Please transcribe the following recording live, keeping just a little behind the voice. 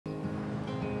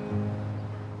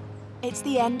It's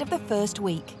the end of the first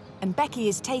week, and Becky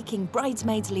is taking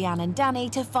bridesmaids Leanne and Danny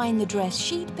to find the dress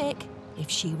she'd pick if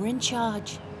she were in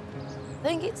charge. I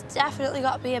think it's definitely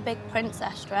got to be a big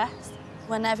princess dress.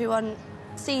 When everyone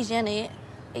sees you in it,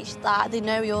 it's like they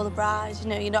know you're the bride, you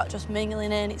know, you're not just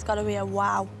mingling in, it's got to be a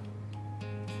wow.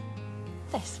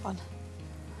 This one,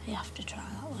 you have to try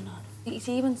that one on. It's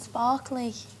even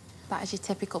sparkly. That is your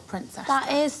typical princess.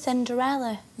 That is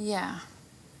Cinderella. Yeah.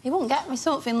 He won't get me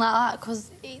something like that because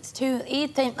it's too...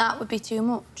 He'd think that would be too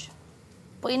much.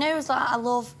 But he knows, like, I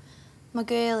love my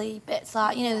girly bits.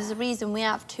 Like, you know, there's a reason we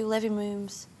have 2 living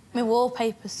rooms. My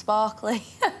wallpaper's sparkly.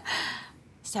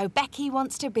 So Becky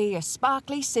wants to be a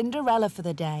sparkly Cinderella for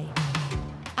the day.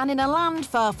 And in a land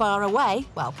far, far away,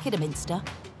 well, Kidderminster,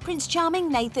 Prince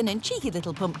Charming, Nathan and cheeky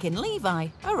little pumpkin Levi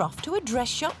are off to a dress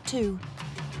shop too.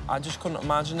 I just couldn't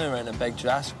imagine her in a big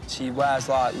dress. She wears,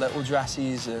 like, little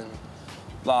dresses and,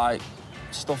 like,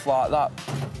 stuff like that.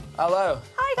 Hello.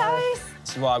 Hi, guys.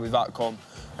 This is why we've had to come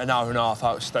an hour and a half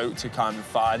out of Stoke to kind of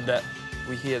find it.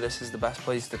 We hear this is the best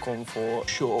place to come for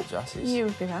short dresses. You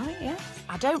would be right, yes.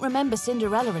 I don't remember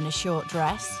Cinderella in a short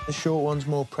dress. The short one's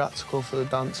more practical for the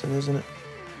dancing, isn't it?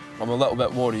 I'm a little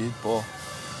bit worried, but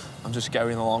I'm just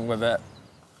going along with it.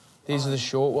 These are the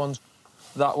short ones.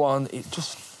 That one, it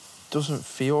just doesn't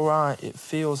feel right. It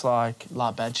feels like...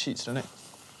 Like bed sheets, doesn't it?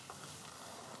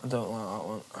 I don't like that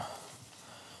one.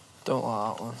 Don't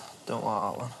like that one. Don't like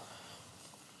that one.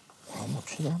 How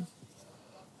much is that?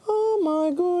 Oh,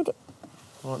 my God.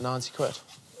 What, 90 quid?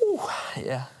 Ooh,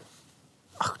 yeah.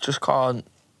 I just can't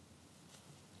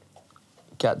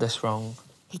get this wrong.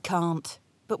 He can't.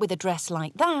 But with a dress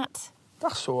like that...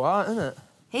 That's all right, isn't it?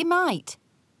 He might.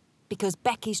 Because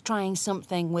Becky's trying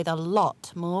something with a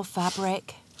lot more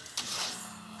fabric.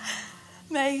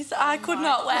 Mate, I could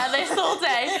not wear this all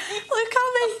day. Look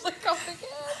at me. Look up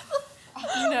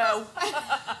again. No.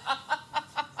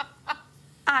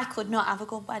 I could not have a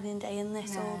good wedding day in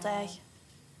this all day.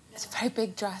 It's a very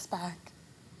big dress bag.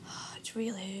 Oh, it's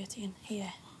really hurting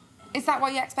here. Is that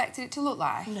what you expected it to look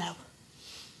like? No.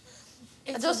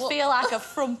 I just feel like a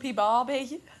frumpy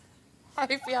Barbie. I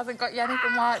hope he hasn't got you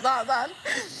anything like that, then.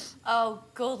 Oh,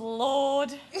 good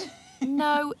Lord.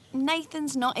 No,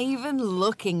 Nathan's not even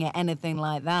looking at anything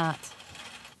like that.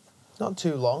 Not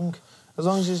too long. As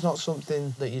long as it's not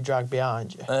something that you drag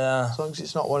behind you. Yeah. As long as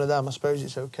it's not one of them, I suppose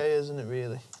it's OK, isn't it,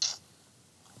 really?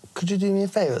 Could you do me a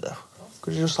favour, though?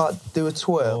 Could you just, like, do a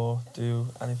twirl? Or do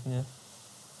anything, yeah.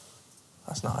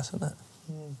 That's nice, isn't it?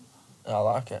 I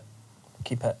like it.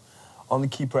 Keep it. On the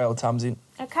keep rail, Tamsin.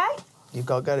 OK. You've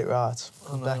got to get it right.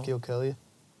 I know. Becky will kill you.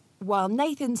 While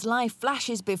Nathan's life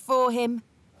flashes before him,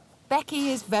 Becky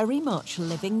is very much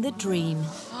living the dream.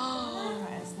 That's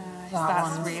nice.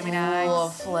 That's one's really nice.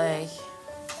 lovely.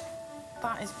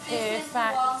 That is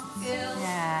perfect.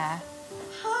 Yeah.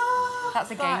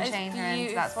 That's a game changer,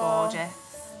 and that's gorgeous.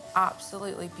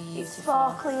 Absolutely beautiful. It's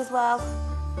sparkly as well.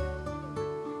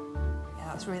 Yeah,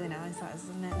 that's really nice, that is,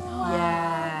 isn't it?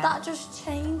 Yeah. That just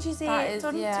changes it, That is,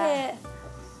 doesn't yeah. it?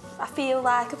 I feel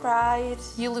like a bride.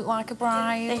 You look like a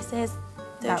bride. This is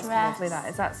the That's dress. lovely, that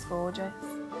is. That's gorgeous.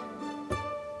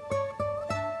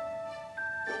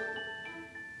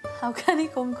 How can he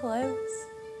come close?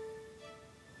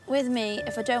 With me,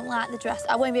 if I don't like the dress,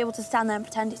 I won't be able to stand there and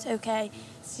pretend it's OK.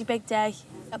 It's your big day.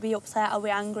 I'll be upset, I'll be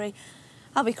angry,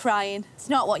 I'll be crying. It's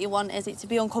not what you want, is it? To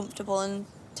be uncomfortable and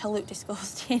to look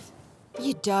disgusting.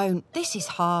 You don't. This is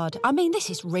hard. I mean, this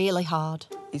is really hard.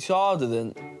 It's harder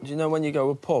than, do you know when you go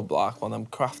to a pub, like one of them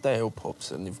craft ale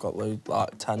pubs, and you've got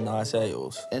like 10 nice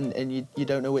ales? And you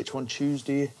don't know which one to choose,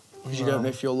 do you? Because you don't know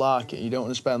if you'll like it. You don't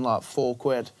want to spend, like,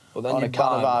 £4 But then on you a can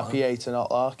of buy one. IPA to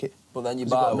not like it. But then you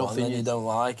Has it buy got one, nothing and then you in? don't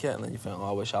like it, and then you think, oh,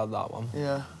 I wish I had that one.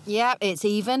 Yeah. Yeah, it's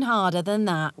even harder than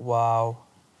that. Wow.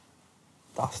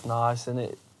 That's nice, isn't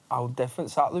it? How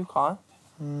different's that look, huh?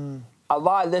 I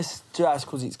like this dress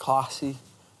because it's classy.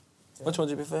 Which one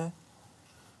do you prefer?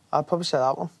 I'd probably say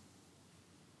that one.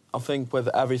 I think with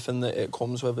everything that it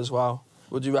comes with as well.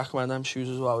 Would you recommend them shoes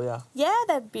as well, yeah? Yeah,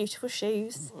 they're beautiful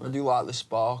shoes. I do like the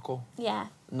sparkle. Yeah.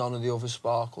 None of the others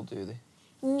sparkle, do they?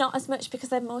 Not as much because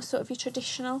they're more sort of your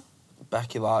traditional.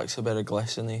 Becky likes a bit of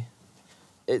glistening.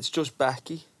 It's just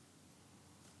Becky.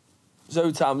 So,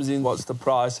 Tamsin, what's the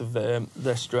price of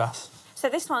this dress? So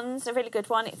this one's a really good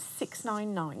one. It's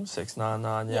 $6.99.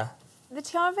 $6.99, yeah. The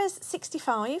tiara's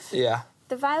 $65. Yeah.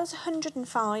 The veil's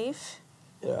 $105.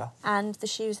 Yeah. And the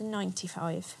shoes are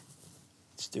 $95.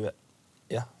 Let's do it.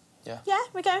 Yeah. Yeah. Yeah,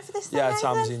 we're going for this then, Yeah,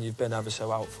 Nathan? Tamsin, you've been ever so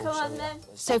helpful. Come so on then.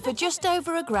 So for just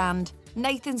over £1,000,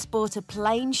 Nathan's bought a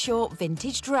plain short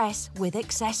vintage dress with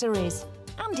accessories.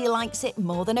 And he likes it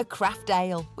more than a craft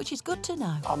ale, which is good to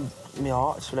know. My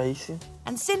heart's racing.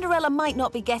 And Cinderella might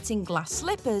not be getting glass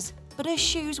slippers, but her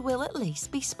shoes will at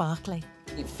least be sparkly.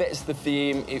 It fits the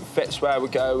theme, it fits where we're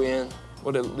going.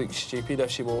 Would it look stupid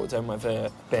if she walked in with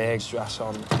a big dress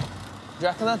on? Do you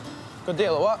reckon then? Good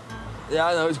deal or what? Yeah,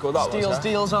 I know, it's good, that Steals, was,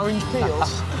 yeah. deals, orange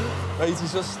peels. Mate,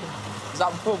 it's just... Is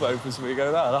that pub open so we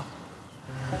go there, no?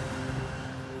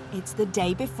 It's the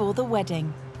day before the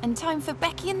wedding, and time for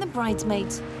Becky and the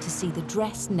bridesmaids to see the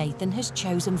dress Nathan has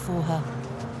chosen for her.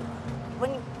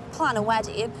 When you plan a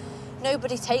wedding,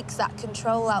 nobody takes that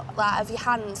control out of your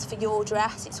hands for your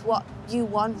dress. It's what you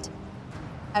want.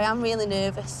 I am really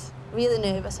nervous. Really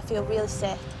nervous. I feel really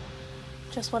sick.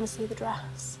 Just want to see the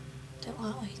dress. Don't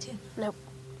like waiting. Nope.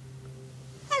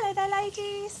 Hello there,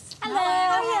 ladies.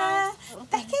 Hello. Hiya.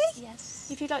 Becky? Yes.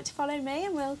 If you'd like to follow me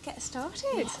and we'll get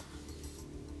started.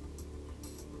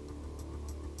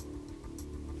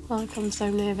 Like, I'm so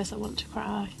nervous I want to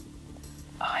cry.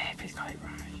 I hope he's got it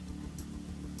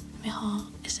right. My heart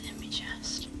is in my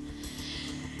chest.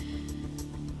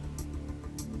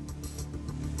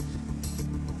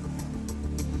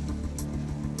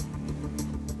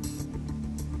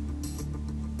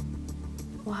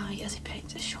 Why has he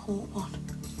picked a short one?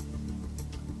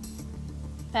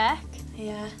 Beck,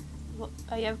 Yeah,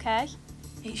 are you okay?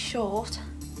 it's short.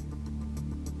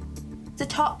 The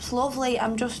top's lovely,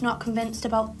 I'm just not convinced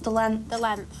about the length. The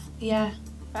length. Yeah.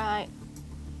 Right.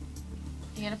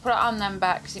 You're going to put it on then,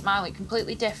 Beck, because it might look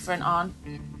completely different on.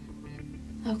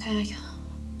 Okay.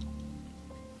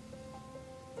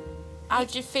 How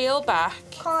do you feel, Beck?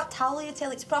 Can't tell you till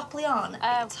it's properly on.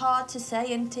 It's hard to say,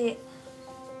 isn't it?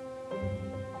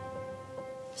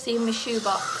 See my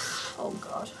shoebox. Oh,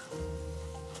 God.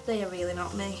 They are really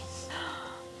not me.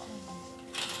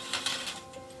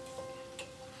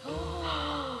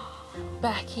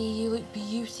 Becky, you look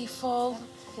beautiful.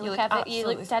 You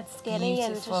look dead skinny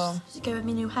beautiful. and Just go with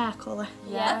my new hair colour.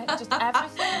 Yeah, just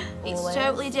everything. It's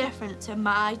totally different to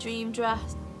my dream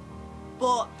dress.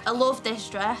 But I love this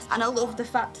dress, and I love the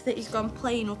fact that he's gone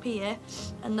plain up here,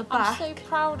 and the I'm back so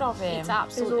proud of him. it's is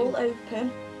absolutely all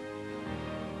open.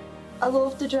 I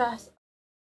love the dress.